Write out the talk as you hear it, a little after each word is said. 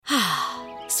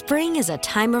Spring is a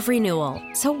time of renewal,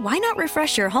 so why not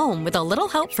refresh your home with a little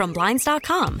help from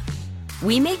Blinds.com?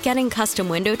 We make getting custom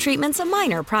window treatments a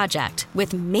minor project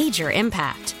with major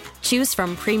impact. Choose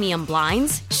from premium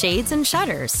blinds, shades, and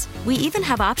shutters. We even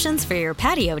have options for your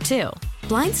patio, too.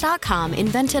 Blinds.com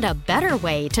invented a better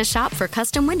way to shop for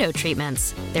custom window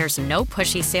treatments. There's no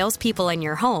pushy salespeople in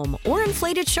your home or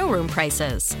inflated showroom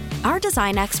prices. Our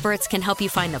design experts can help you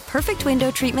find the perfect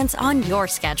window treatments on your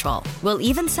schedule. We'll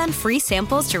even send free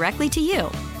samples directly to you.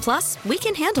 Plus, we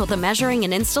can handle the measuring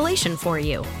and installation for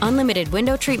you. Unlimited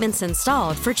window treatments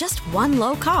installed for just one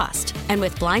low cost. And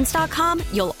with Blinds.com,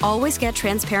 you'll always get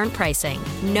transparent pricing.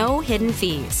 No hidden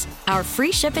fees. Our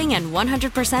free shipping and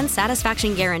 100%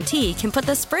 satisfaction guarantee can put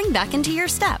the spring back into your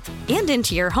step and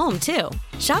into your home, too.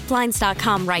 Shop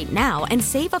Blinds.com right now and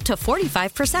save up to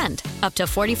 45%. Up to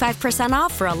 45%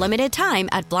 off for a limited time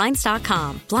at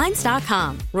Blinds.com.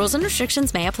 Blinds.com. Rules and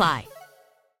restrictions may apply.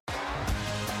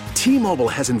 T-Mobile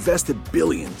has invested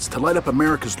billions to light up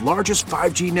America's largest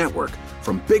 5G network,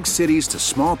 from big cities to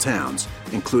small towns,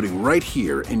 including right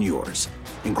here in yours.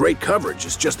 And great coverage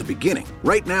is just the beginning.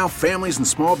 Right now, families and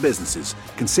small businesses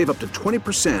can save up to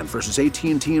 20% versus AT&T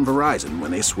and Verizon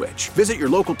when they switch. Visit your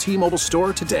local T-Mobile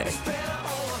store today.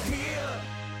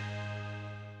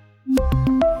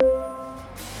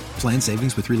 Plan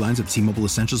savings with 3 lines of T-Mobile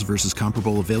Essentials versus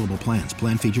comparable available plans.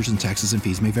 Plan features and taxes and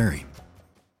fees may vary.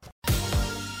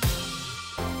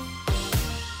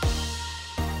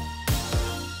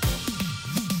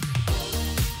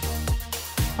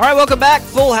 All right, welcome back.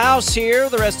 Full house here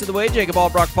the rest of the way. Jacob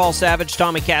Albrock, Paul Savage,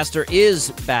 Tommy Castor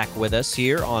is back with us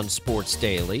here on Sports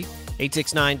Daily.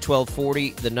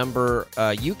 869-1240, the number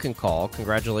you can call.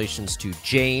 Congratulations to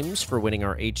James for winning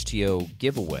our HTO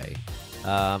giveaway.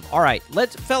 All right,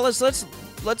 let's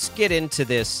get into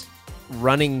this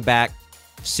running back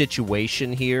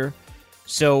situation here.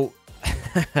 So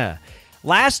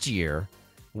last year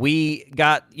we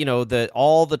got,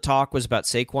 all the talk was about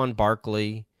Saquon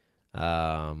Barkley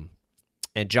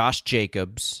and Josh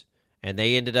Jacobs, and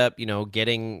they ended up,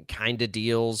 getting kind of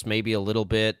deals, maybe a little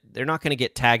bit. They're not going to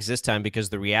get tags this time because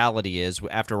the reality is,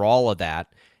 after all of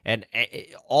that, and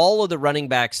all of the running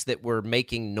backs that were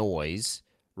making noise,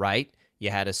 right? You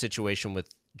had a situation with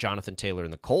Jonathan Taylor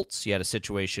in the Colts. You had a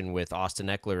situation with Austin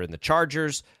Eckler in the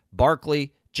Chargers,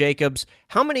 Barkley, Jacobs.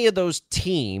 How many of those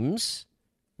teams,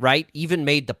 right, even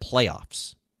made the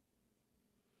playoffs?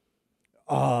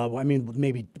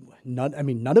 Maybe none.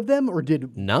 None of them, or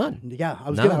did none? Yeah, I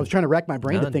was trying to rack my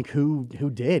brain to think who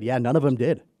did. Yeah, none of them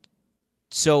did.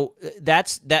 So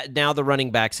that's that. Now the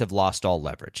running backs have lost all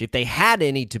leverage. If they had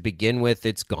any to begin with,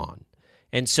 it's gone.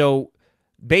 And so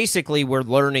basically, we're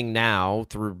learning now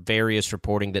through various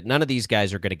reporting that none of these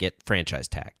guys are going to get franchise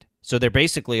tagged. So they're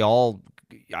basically all,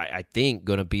 I think,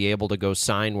 going to be able to go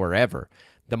sign wherever.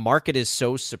 The market is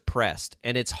so suppressed,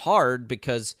 and it's hard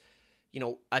because,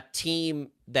 a team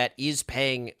that is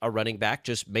paying a running back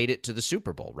just made it to the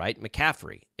Super Bowl, right?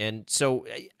 McCaffrey. And so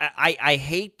I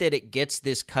hate that it gets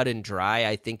this cut and dry.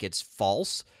 I think it's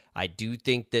false. I do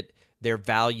think that their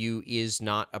value is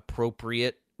not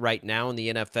appropriate right now in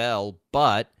the NFL,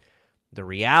 but the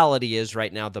reality is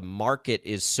right now the market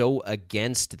is so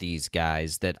against these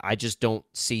guys that I just don't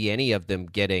see any of them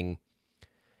getting,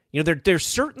 they're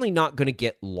certainly not going to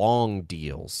get long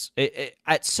deals.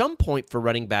 At some point for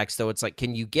running backs, though, it's like,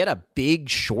 can you get a big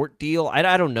short deal?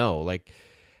 I don't know.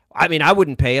 I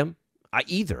wouldn't pay him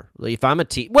either. If I'm a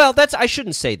team, I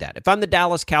shouldn't say that. If I'm the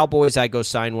Dallas Cowboys, I go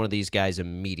sign one of these guys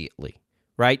immediately,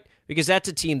 right? Because that's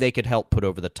a team they could help put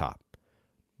over the top.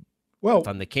 Well, if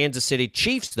I'm the Kansas City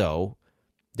Chiefs, though,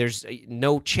 there's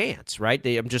no chance, right?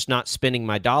 I'm just not spending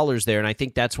my dollars there, and I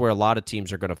think that's where a lot of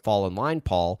teams are going to fall in line,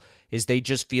 Paul, is they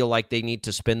just feel like they need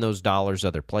to spend those dollars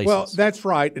other places. Well, that's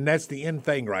right, and that's the in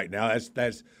thing right now.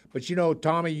 But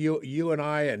Tommy, you and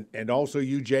I, and also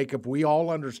you, Jacob, we all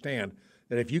understand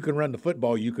that if you can run the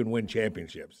football, you can win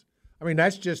championships.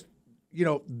 That's just,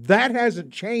 that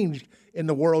hasn't changed in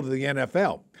the world of the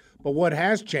NFL. But what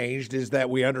has changed is that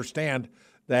we understand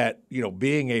that,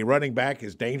 being a running back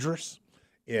is dangerous.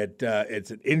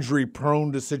 It's an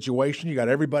injury-prone situation. You got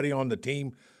everybody on the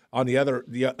team, on the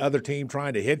other team,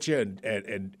 trying to hit you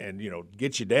and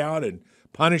get you down and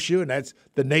punish you, and that's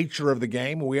the nature of the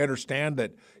game. We understand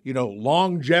that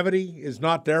longevity is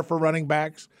not there for running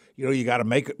backs. You got to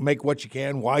make what you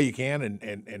can while you can,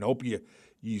 and hope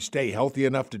you stay healthy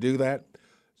enough to do that.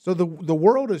 So the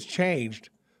world has changed,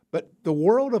 but the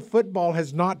world of football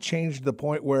has not changed to the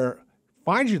point where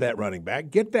find you that running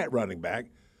back, get that running back.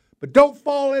 But don't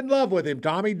fall in love with him,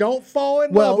 Tommy. Don't fall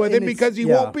in love with him because he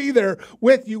won't be there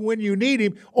with you when you need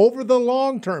him over the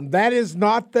long term. That is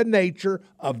not the nature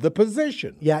of the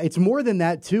position. Yeah, it's more than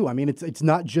that, too. I mean, it's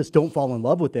not just don't fall in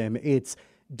love with him. It's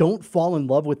don't fall in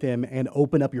love with him and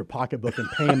open up your pocketbook and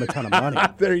pay him a ton of money.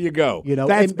 There you go. You know,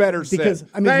 that's better said. Because,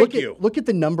 I mean, look at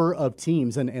the number of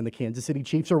teams, and the Kansas City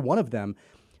Chiefs are one of them,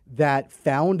 that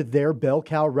found their bell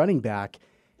cow running back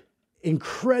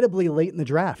incredibly late in the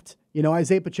draft. You know,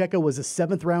 Isaiah Pacheco was a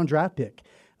 7th-round draft pick.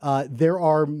 There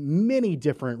are many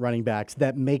different running backs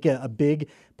that make a big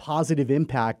positive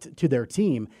impact to their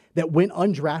team that went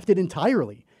undrafted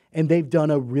entirely, and they've done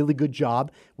a really good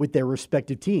job with their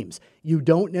respective teams. You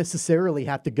don't necessarily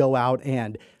have to go out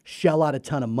and shell out a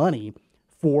ton of money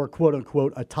for,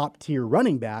 quote-unquote, a top-tier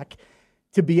running back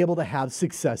to be able to have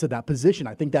success at that position.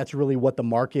 I think that's really what the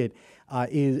market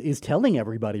is telling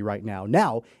everybody right now.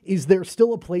 Now, is there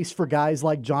still a place for guys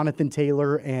like Jonathan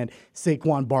Taylor and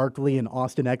Saquon Barkley and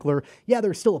Austin Eckler? Yeah,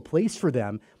 there's still a place for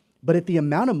them, but at the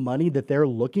amount of money that they're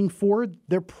looking for,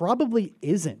 there probably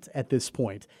isn't at this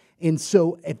point. And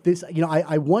so at this, you know,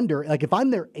 I wonder, like, if I'm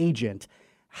their agent,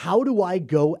 how do I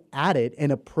go at it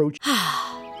and approach?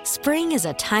 Spring is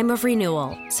a time of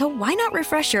renewal, so why not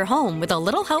refresh your home with a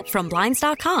little help from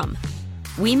Blinds.com?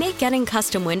 We make getting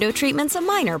custom window treatments a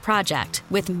minor project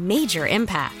with major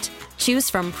impact. Choose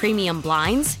from premium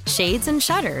blinds, shades, and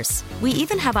shutters. We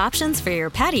even have options for your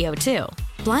patio, too.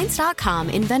 Blinds.com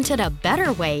invented a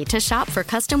better way to shop for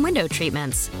custom window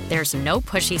treatments. There's no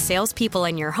pushy salespeople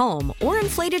in your home or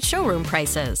inflated showroom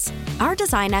prices. Our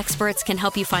design experts can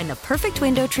help you find the perfect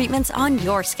window treatments on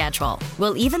your schedule.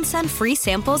 We'll even send free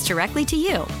samples directly to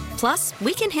you. Plus,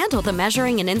 we can handle the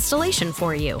measuring and installation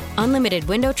for you. Unlimited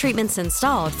window treatments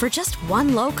installed for just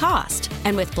one low cost.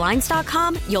 And with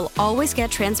Blinds.com, you'll always get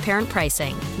transparent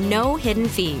pricing. No hidden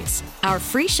fees. Our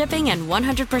free shipping and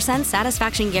 100%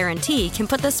 satisfaction guarantee can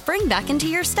put the spring back into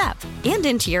your step and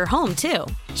into your home, too.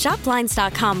 Shop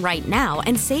Blinds.com right now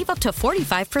and save up to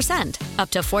 45%.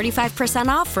 Up to 45%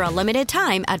 off for a limited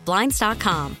time at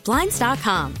Blinds.com.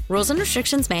 Blinds.com. Rules and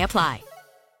restrictions may apply.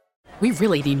 We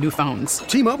really need new phones.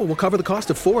 T-Mobile will cover the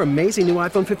cost of 4 amazing new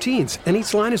iPhone 15s, and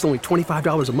each line is only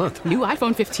 $25 a month. New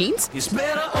iPhone 15s? It's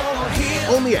better over here.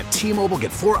 Only at T-Mobile,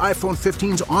 get 4 iPhone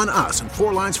 15s on us and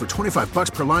 4 lines for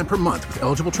 $25 per line per month with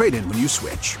eligible trade-in when you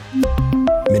switch.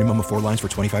 Minimum of 4 lines for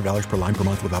 $25 per line per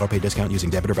month with autopay discount using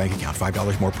debit or bank account.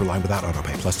 $5 more per line without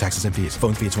autopay, plus taxes and fees.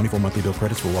 Phone fee at 24 monthly bill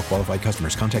credits for well-qualified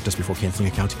customers. Contact us before canceling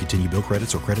account to continue bill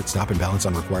credits or credit stop and balance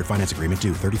on required finance agreement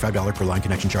due. $35 per line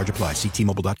connection charge applies. See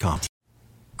T-Mobile.com.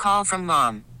 Call from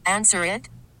mom. Answer it.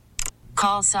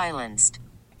 Call silenced.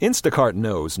 Instacart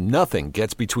knows nothing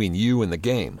gets between you and the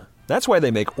game. That's why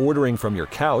they make ordering from your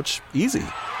couch easy.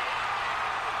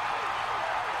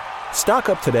 Stock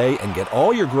up today and get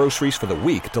all your groceries for the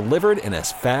week delivered in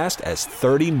as fast as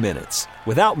 30 minutes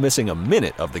without missing a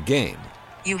minute of the game.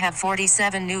 You have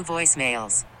 47 new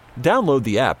voicemails. Download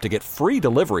the app to get free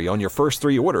delivery on your first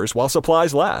 3 orders while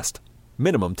supplies last.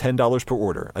 Minimum $10 per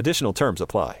order. Additional terms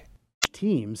apply.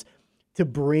 Teams to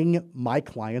bring my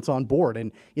clients on board.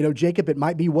 And, you know, Jacob, it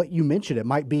might be what you mentioned. It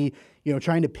might be, you know,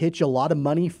 trying to pitch a lot of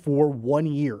money for 1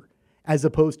 year as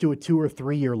opposed to a 2 or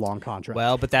 3 year long contract.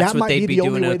 Well, but that's what they'd be doing.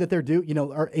 That might be the only way that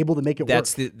they're are able to make it work.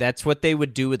 That's what they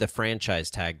would do with a franchise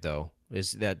tag, though.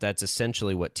 That's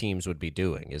essentially what teams would be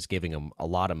doing, is giving them a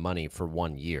lot of money for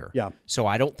 1 year. Yeah. So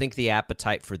I don't think the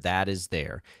appetite for that is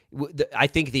there. I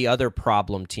think the other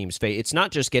problem teams face, it's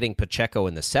not just getting Pacheco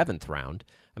in the 7th round.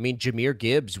 I mean, Jahmyr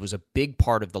Gibbs was a big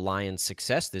part of the Lions'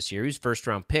 success this year. He was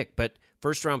first-round pick, but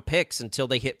first-round picks, until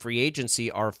they hit free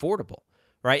agency, are affordable,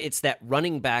 right? It's that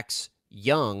running backs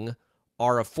young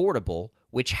are affordable,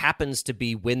 which happens to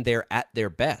be when they're at their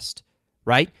best,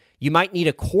 right? You might need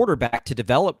a quarterback to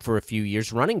develop for a few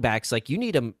years. Running backs, like, you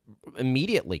need them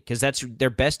immediately because that's their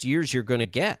best years you're going to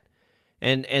get.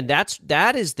 And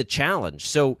that is the challenge.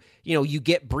 So, you know, you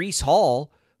get Breece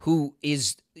Hall, who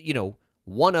is, you know,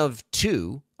 one of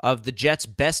 2 of the Jets'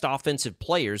 best offensive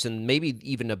players and maybe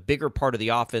even a bigger part of the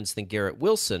offense than Garrett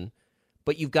Wilson,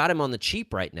 but you've got him on the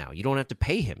cheap right now. You don't have to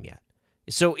pay him yet.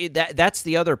 So that's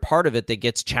the other part of it that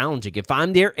gets challenging. If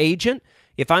I'm their agent,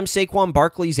 if I'm Saquon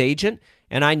Barkley's agent,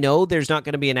 and I know there's not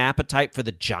going to be an appetite for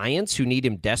the Giants, who need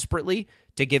him desperately,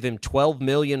 to give him $12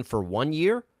 million for 1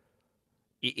 year,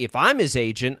 if I'm his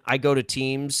agent, I go to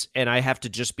teams and I have to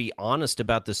just be honest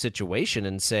about the situation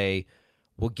and say,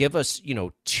 well, give us, you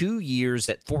know, 2 years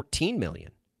at $14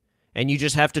 million. And you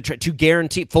just have to try to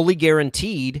guarantee, fully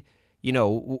guaranteed, you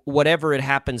know, whatever it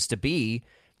happens to be.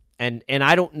 And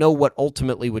I don't know what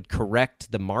ultimately would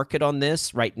correct the market on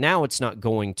this. Right now, it's not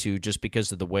going to, just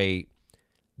because of the way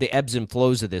the ebbs and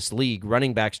flows of this league.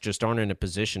 Running backs just aren't in a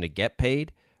position to get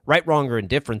paid. Right, wrong, or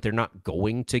indifferent, they're not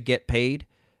going to get paid.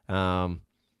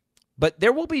 But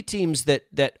there will be teams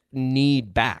that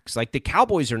need backs. Like the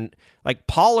Cowboys are, like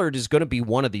Pollard is going to be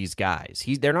one of these guys.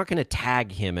 They're not going to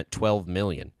tag him at $12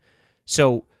 million.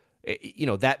 So,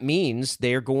 that means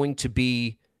they're going to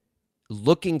be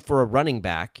looking for a running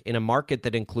back in a market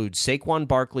that includes Saquon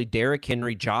Barkley, Derrick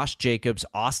Henry, Josh Jacobs,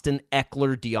 Austin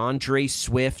Eckler, DeAndre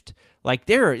Swift. Like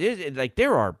there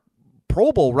are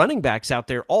Pro Bowl running backs out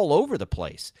there all over the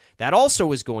place. That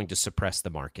also is going to suppress the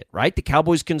market, right? The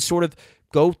Cowboys can sort of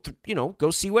go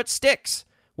see what sticks.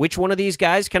 Which one of these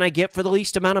guys can I get for the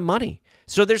least amount of money?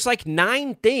 So there's like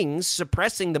 9 things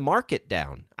suppressing the market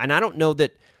down. And I don't know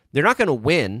that they're not going to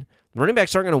win. Running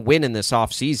backs aren't going to win in this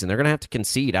offseason. They're going to have to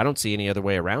concede. I don't see any other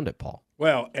way around it, Paul.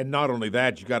 Well, and not only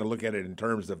that, you got to look at it in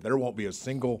terms of there won't be a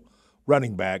single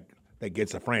running back that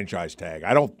gets a franchise tag.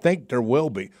 I don't think there will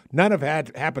be. None have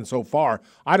had happened so far.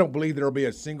 I don't believe there will be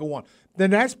a single one.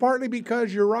 Then that's partly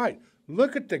because you're right.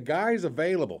 Look at the guys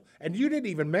available. And you didn't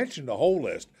even mention the whole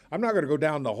list. I'm not going to go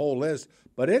down the whole list,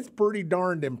 but it's pretty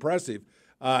darned impressive.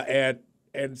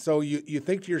 And so you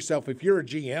think to yourself, if you're a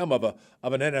GM of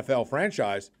an NFL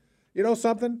franchise, you know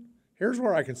something? Here's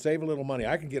where I can save a little money.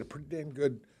 I can get a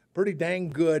pretty dang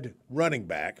good running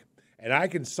back, and I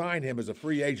can sign him as a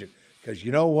free agent. Because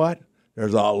you know what?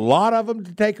 There's a lot of them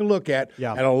to take a look at,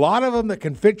 and a lot of them that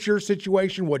can fit your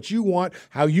situation, what you want,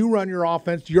 how you run your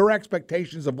offense, your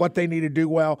expectations of what they need to do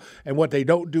well and what they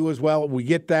don't do as well. We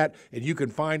get that, and you can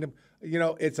find them.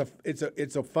 It's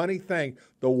a funny thing.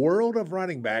 The world of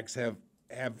running backs have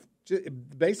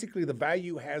basically the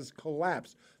value has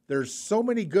collapsed. There's so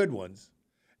many good ones,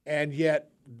 and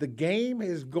yet the game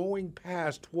is going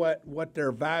past what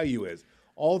their value is.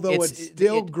 Although it's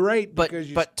still great.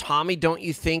 But Tommy, don't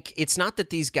you think it's not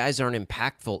that these guys aren't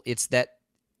impactful? It's that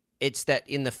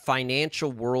in the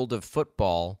financial world of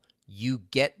football, you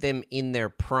get them in their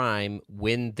prime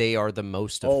when they are the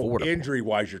most affordable.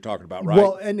 Injury-wise, you're talking about, right?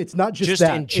 Well, and it's not just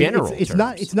that. In general, it's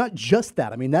not just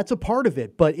that. I mean, that's a part of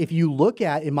it. But if you look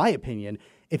at, in my opinion,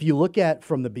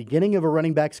 from the beginning of a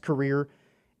running back's career,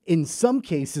 in some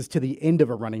cases to the end of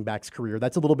a running back's career,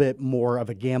 that's a little bit more of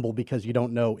a gamble because you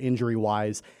don't know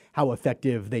injury-wise how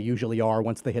effective they usually are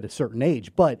once they hit a certain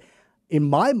age. But in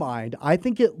my mind, I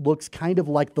think it looks kind of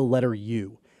like the letter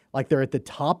U. Like they're at the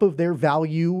top of their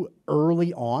value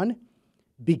early on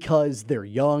because they're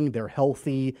young, they're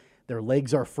healthy, their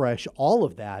legs are fresh, all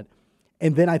of that.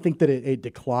 And then I think that it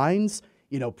declines,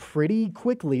 pretty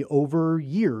quickly over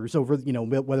years,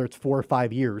 whether it's 4 or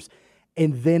 5 years.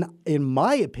 And then, in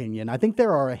my opinion, I think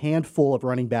there are a handful of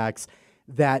running backs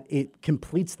that it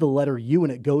completes the letter U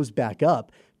and it goes back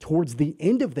up towards the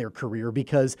end of their career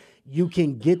because you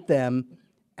can get them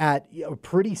at a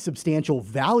pretty substantial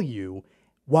value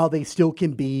while they still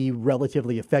can be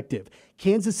relatively effective.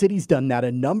 Kansas City's done that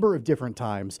a number of different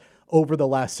times over the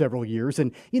last several years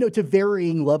and, to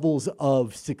varying levels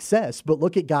of success. But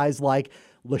look at guys like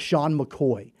LaShawn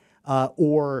McCoy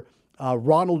or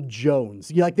Ronald Jones.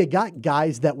 They got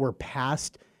guys that were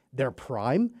past their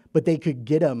prime, but they could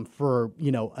get them for,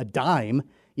 a dime,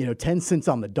 10 cents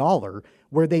on the dollar,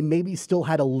 where they maybe still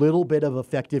had a little bit of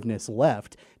effectiveness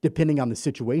left, depending on the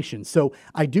situation. So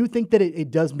I do think that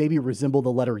it does maybe resemble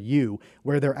the letter U,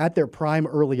 where they're at their prime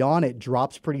early on. It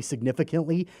drops pretty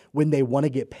significantly when they want to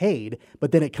get paid,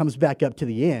 but then it comes back up to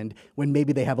the end when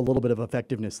maybe they have a little bit of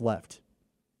effectiveness left.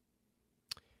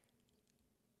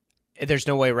 There's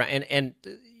no way around, and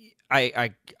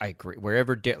I agree.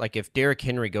 Wherever, if Derrick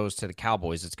Henry goes to the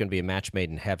Cowboys, it's going to be a match made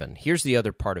in heaven. Here's the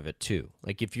other part of it too.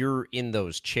 Like if you're in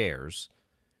those chairs,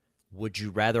 would you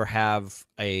rather have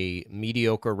a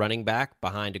mediocre running back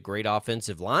behind a great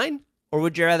offensive line, or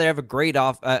would you rather have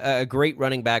a great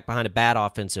running back behind a bad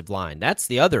offensive line? That's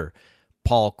the other,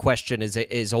 Paul, question is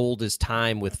as old as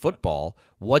time with football.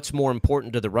 What's more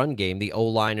important to the run game, the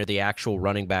O-line or the actual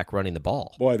running back running the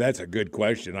ball? Boy, that's a good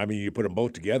question. I mean, you put them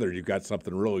both together, you've got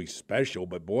something really special.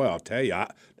 But, boy, I'll tell you,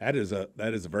 that is a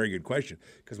very good question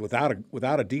because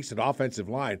without a decent offensive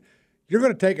line, you're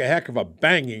going to take a heck of a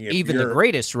banging. Even the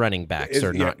greatest running backs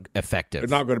are not effective.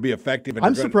 They're not going to be effective.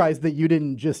 I'm surprised that you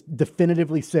didn't just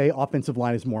definitively say offensive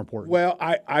line is more important. Well,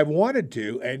 I wanted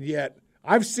to, and yet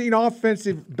I've seen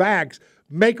offensive backs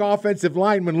make offensive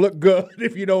linemen look good,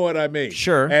 if you know what I mean.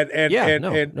 Sure. And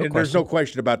there's no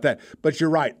question about that. But you're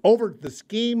right. Over the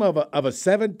scheme of a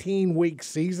 17-week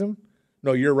season,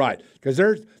 No, you're right, because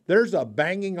there's a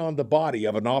banging on the body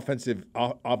of an offensive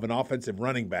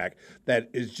running back that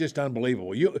is just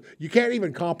unbelievable. You can't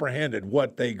even comprehend it,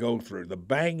 what they go through, the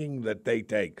banging that they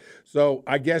take. So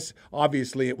I guess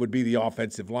obviously it would be the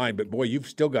offensive line, but boy, you've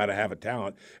still got to have a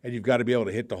talent, and you've got to be able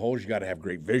to hit the holes. You got to have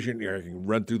great vision. You can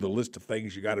run through the list of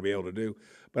things you got to be able to do.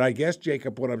 But I guess,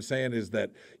 Jacob, what I'm saying is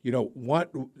that,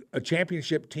 what a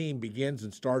championship team begins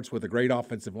and starts with a great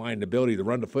offensive line and ability to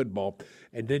run the football,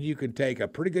 and then you can take a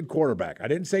pretty good quarterback. I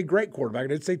didn't say great quarterback. I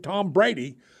didn't say Tom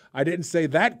Brady. I didn't say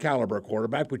that caliber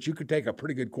quarterback, but you could take a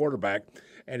pretty good quarterback,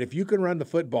 and if you can run the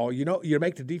football, you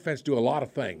make the defense do a lot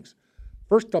of things.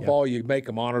 First of all, you make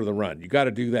them honor the run. You got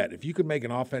to do that. If you can make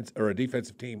an offense or a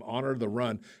defensive team honor the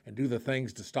run and do the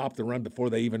things to stop the run before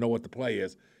they even know what the play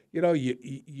is,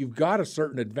 you've got a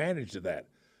certain advantage to that.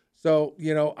 So,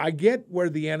 I get where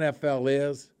the NFL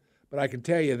is, but I can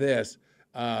tell you this.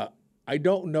 I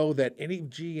don't know that any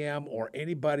GM or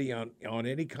anybody on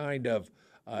any kind of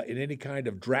in any kind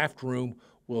of draft room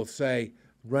will say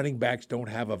running backs don't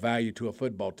have a value to a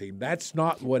football team. That's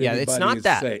not what anybody is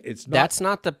saying. It's not. That's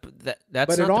not the. That's but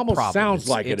not it the almost problem. sounds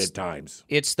like it at times.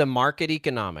 It's the market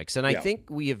economics, and I think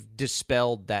we have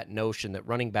dispelled that notion that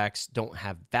running backs don't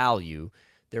have value.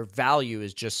 Their value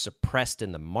is just suppressed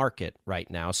in the market right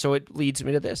now. So it leads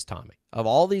me to this, Tommy. Of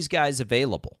all these guys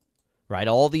available, right,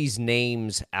 all these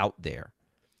names out there,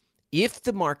 if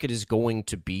the market is going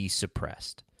to be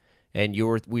suppressed, and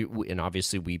and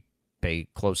obviously we pay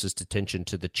closest attention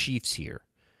to the Chiefs here,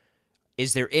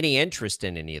 is there any interest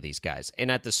in any of these guys? And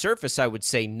at the surface, I would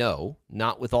say no,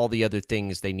 not with all the other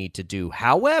things they need to do.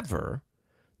 However,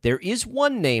 there is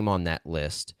one name on that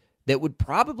list that would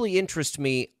probably interest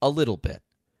me a little bit.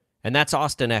 And that's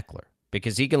Austin Eckler,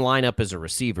 because he can line up as a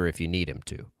receiver if you need him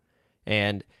to.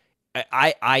 And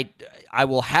I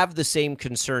will have the same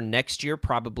concern next year,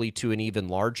 probably to an even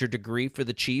larger degree for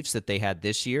the Chiefs that they had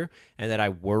this year, and that I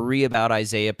worry about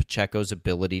Isaiah Pacheco's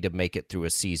ability to make it through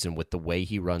a season with the way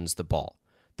he runs the ball.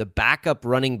 The backup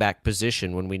running back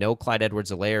position, when we know Clyde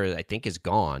Edwards-Helaire, I think, is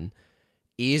gone,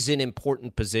 is an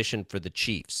important position for the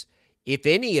Chiefs. If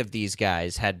any of these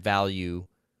guys had value,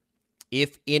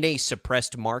 if in a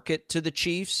suppressed market to the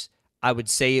Chiefs, I would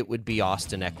say it would be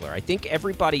Austin Eckler. I think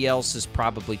everybody else is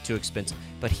probably too expensive,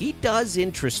 but he does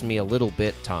interest me a little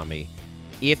bit, Tommy.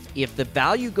 If the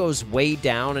value goes way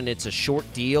down and it's a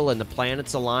short deal and the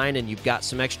planets align and you've got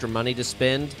some extra money to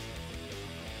spend,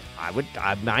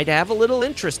 I might have a little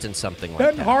interest in something like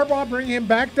that. Doesn't Harbaugh bring him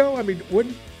back though? I mean,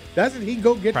 doesn't he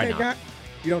go get Probably that not. guy?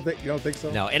 You don't think so?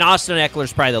 No, and Austin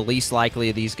Eckler's probably the least likely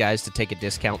of these guys to take a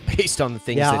discount based on the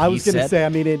things that he said. Yeah, I was going to say, I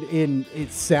mean,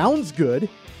 it sounds good.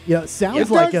 It sounds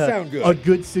like a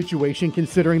good situation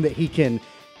considering that he can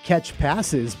catch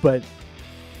passes, but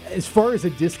as far as a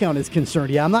discount is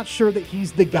concerned, I'm not sure that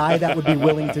he's the guy that would be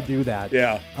willing to do that.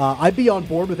 Yeah. I'd be on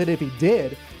board with it if he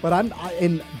did, but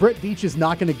and Brett Veach is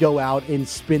not going to go out and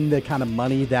spend the kind of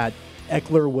money that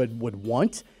Eckler would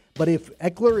want. But if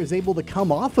Eckler is able to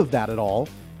come off of that at all,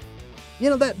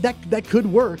 that could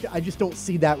work. I just don't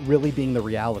see that really being the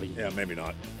reality. Yeah, maybe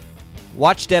not.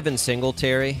 Watch Devin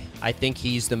Singletary. I think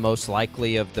he's the most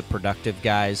likely of the productive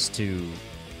guys to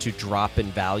drop in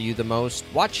value the most.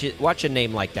 Watch a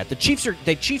name like that. The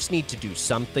Chiefs need to do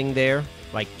something there,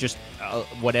 like just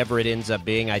whatever it ends up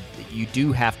being. You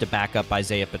do have to back up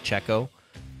Isaiah Pacheco,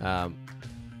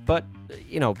 but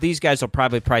these guys will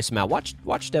probably price him out.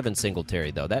 Watch Devin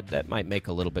Singletary though. That might make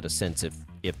a little bit of sense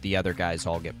if the other guys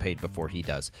all get paid before he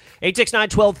does.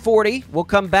 869-1240. We'll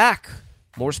come back.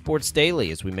 More Sports Daily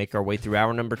as we make our way through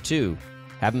hour number 2.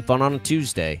 Having fun on a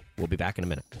Tuesday. We'll be back in a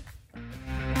minute.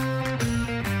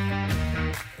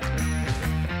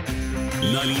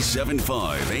 97.5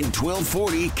 and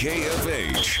 1240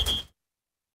 KFH.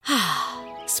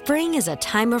 Spring is a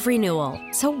time of renewal,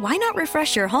 so why not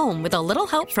refresh your home with a little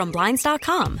help from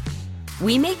Blinds.com?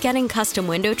 We make getting custom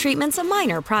window treatments a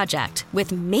minor project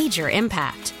with major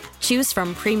impact. Choose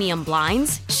from premium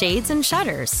blinds, shades, and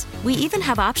shutters. We even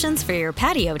have options for your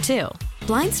patio, too.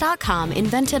 Blinds.com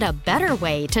invented a better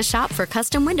way to shop for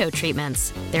custom window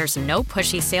treatments. There's no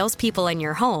pushy salespeople in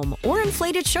your home or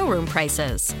inflated showroom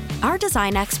prices. Our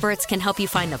design experts can help you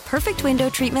find the perfect window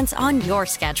treatments on your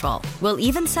schedule. We'll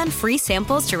even send free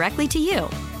samples directly to you.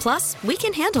 Plus, we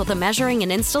can handle the measuring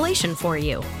and installation for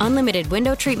you. Unlimited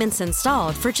window treatments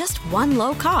installed for just one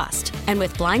low cost. And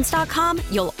with Blinds.com,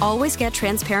 you'll always get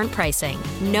transparent pricing.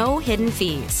 No hidden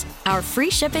fees. Our free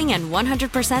shipping and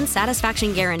 100%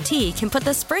 satisfaction guarantee can put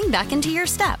the spring back into your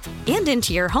step and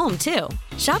into your home, too.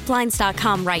 Shop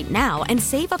Blinds.com right now and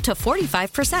save up to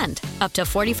 45%. Up to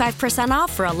 45%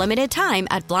 off for a limited time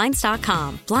at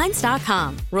Blinds.com.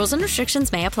 Blinds.com. Rules and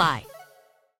restrictions may apply.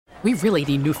 We really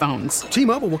need new phones.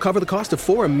 T-Mobile will cover the cost of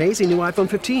 4 amazing new iPhone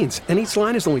 15s, and each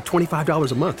line is only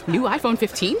 $25 a month. New iPhone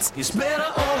 15s? It's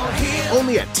better over here.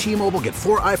 Only at T-Mobile, get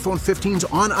 4 iPhone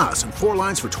 15s on us and 4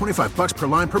 lines for $25 per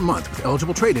line per month with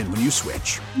eligible trade-in when you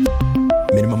switch.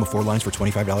 Minimum of 4 lines for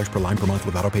 $25 per line per month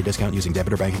with autopay discount using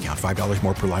debit or bank account. $5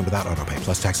 more per line without autopay,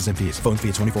 plus taxes and fees. Phone fee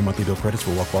at 24 monthly bill credits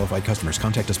for well-qualified customers.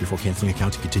 Contact us before canceling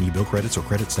account to continue bill credits or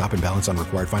credit stop and balance on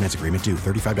required finance agreement due.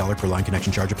 $35 per line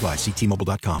connection charge applies. See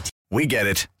T-Mobile.com. We get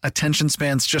it. Attention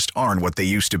spans just aren't what they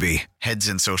used to be. Heads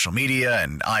in social media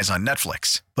and eyes on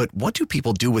Netflix. But what do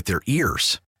people do with their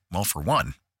ears? Well, for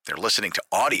one, they're listening to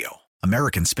audio.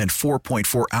 Americans spend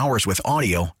 4.4 hours with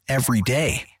audio every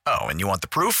day. Oh, and you want the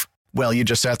proof? Well, you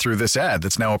just sat through this ad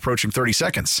that's now approaching 30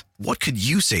 seconds. What could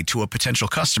you say to a potential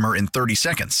customer in 30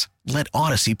 seconds? Let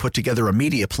Odyssey put together a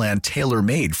media plan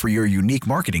tailor-made for your unique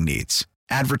marketing needs.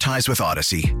 Advertise with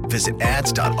Odyssey. Visit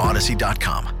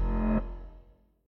ads.odyssey.com.